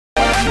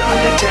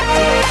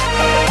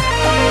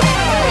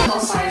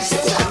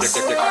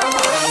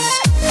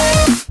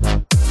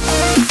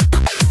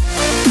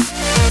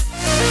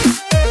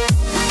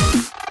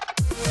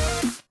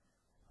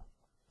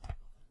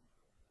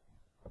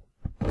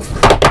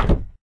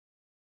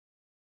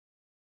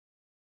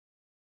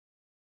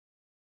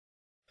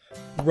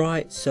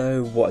Right,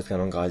 so what is going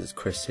on, guys? It's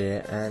Chris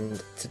here,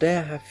 and today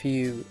I have for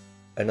you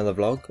another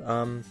vlog.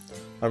 I'm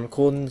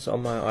recording this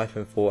on my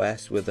iPhone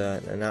 4S with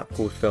an app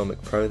called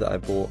Filmic Pro that I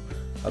bought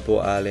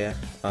earlier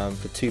for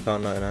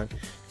 £2.99.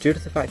 Due to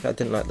the fact that I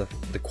didn't like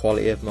the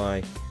quality of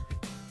my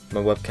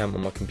webcam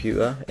on my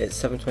computer. It's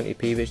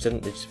 720p, which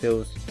doesn't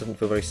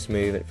feel very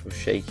smooth. It feels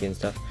shaky and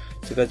stuff.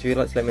 So guys, if you'd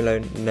like to let me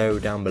know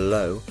down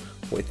below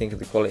what you think of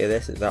the quality of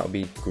this, that would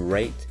be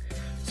great.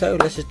 So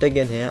let's just dig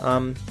in here.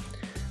 I'm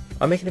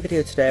making a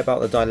video today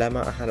about the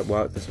dilemma I had at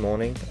work this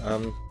morning.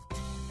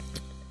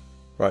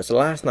 Right, so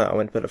last night I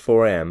went to bed at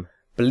 4 AM,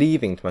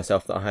 believing to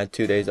myself that I had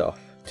 2 days off.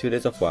 2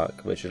 days off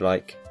work, which we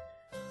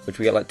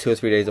get like 2 or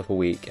 3 days off a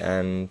week,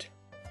 and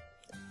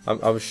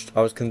I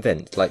was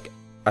convinced. Like,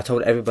 I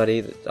told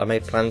everybody that I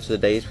made plans for the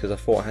days because I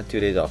thought I had 2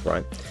 days off,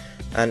 right?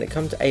 And it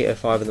comes to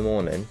 8:05 in the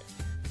morning,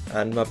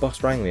 and my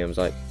boss rang me and was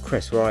like,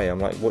 "Chris, where are you?" I'm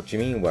like, "What do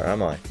you mean, where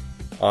am I?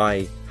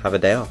 I have a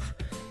day off."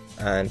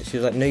 And she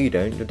was like, "No, you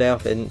don't. Your day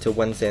off isn't until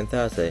Wednesday and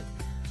Thursday."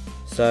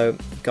 So,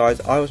 guys,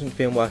 I was meant to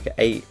be in work at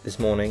 8 this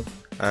morning,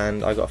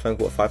 and I got a phone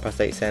call at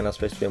 8:05 saying I was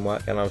supposed to be in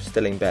work, and I was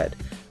still in bed.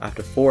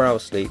 After 4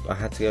 hours sleep, I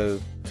had to go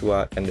to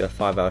work and do a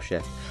 5-hour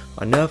shift.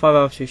 I know a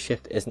 5-hour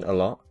shift isn't a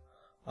lot,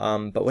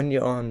 but when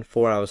you're on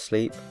 4 hours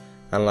sleep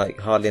and like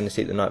hardly any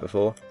sleep the night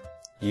before,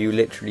 you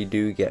literally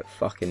do get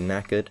fucking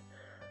knackered.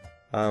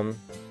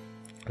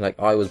 Like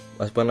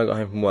when I got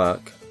home from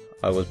work,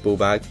 I was ball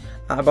bagged.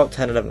 At about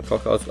 10-11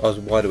 o'clock, I was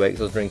wide awake,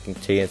 so I was drinking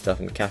tea and stuff,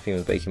 and the caffeine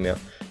was waking me up.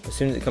 As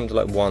soon as it comes to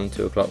like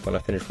 1-2 o'clock when I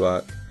finished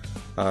work,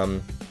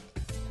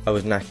 I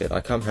was knackered. I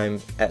come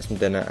home, ate some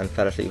dinner, and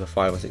fell asleep for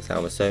 5 or 6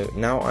 hours. So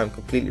now I'm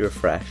completely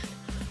refreshed.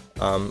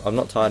 I'm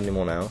not tired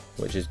anymore now,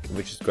 which is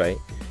great.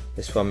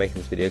 This is why I'm making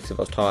this video, because if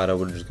I was tired, I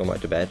would have just gone back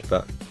to bed.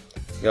 But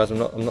guys, I'm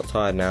not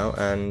tired now,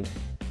 and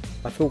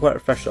I feel quite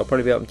refreshed. I'll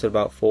probably be up until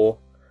about 4,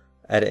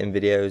 editing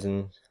videos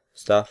and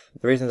stuff.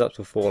 The reason I was up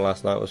till 4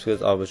 last night was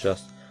because I was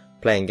just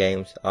playing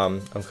games.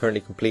 I'm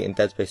currently completing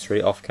Dead Space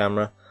 3 off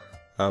camera,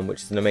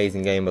 which is an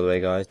amazing game, by the way,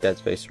 guys. Dead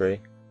Space 3,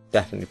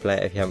 definitely play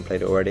it if you haven't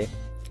played it already.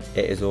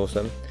 It is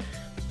awesome.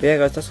 But yeah,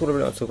 guys, that's all I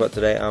really want to talk about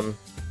today.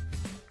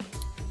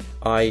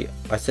 I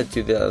said to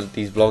you that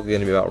these vlogs are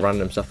going to be about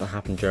random stuff that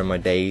happened during my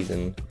days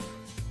and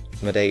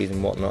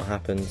whatnot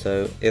happened.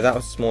 So yeah, that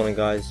was this morning,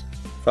 guys.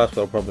 First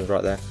world problems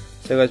right there.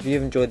 So guys, if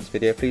you've enjoyed this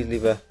video, please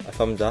leave a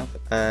thumbs up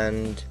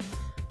and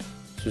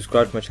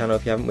subscribe to my channel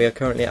if you haven't. We are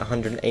currently at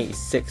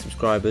 186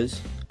 subscribers.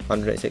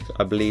 186,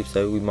 I believe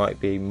so. We might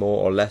be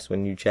more or less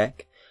when you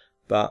check,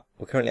 but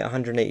we're currently at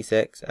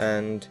 186,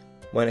 and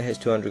when it hits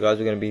 200, guys,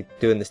 we're going to be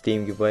doing the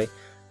Steam giveaway.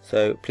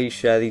 So please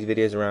share these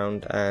videos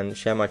around and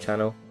share my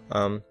channel.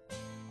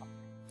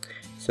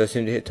 So as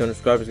soon as you hit 200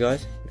 subscribers,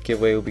 guys, the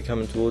giveaway will be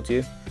coming towards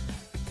you.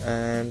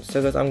 And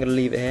so guys, I'm going to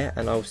leave it here,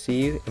 and I will see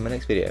you in my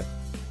next video.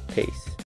 Peace.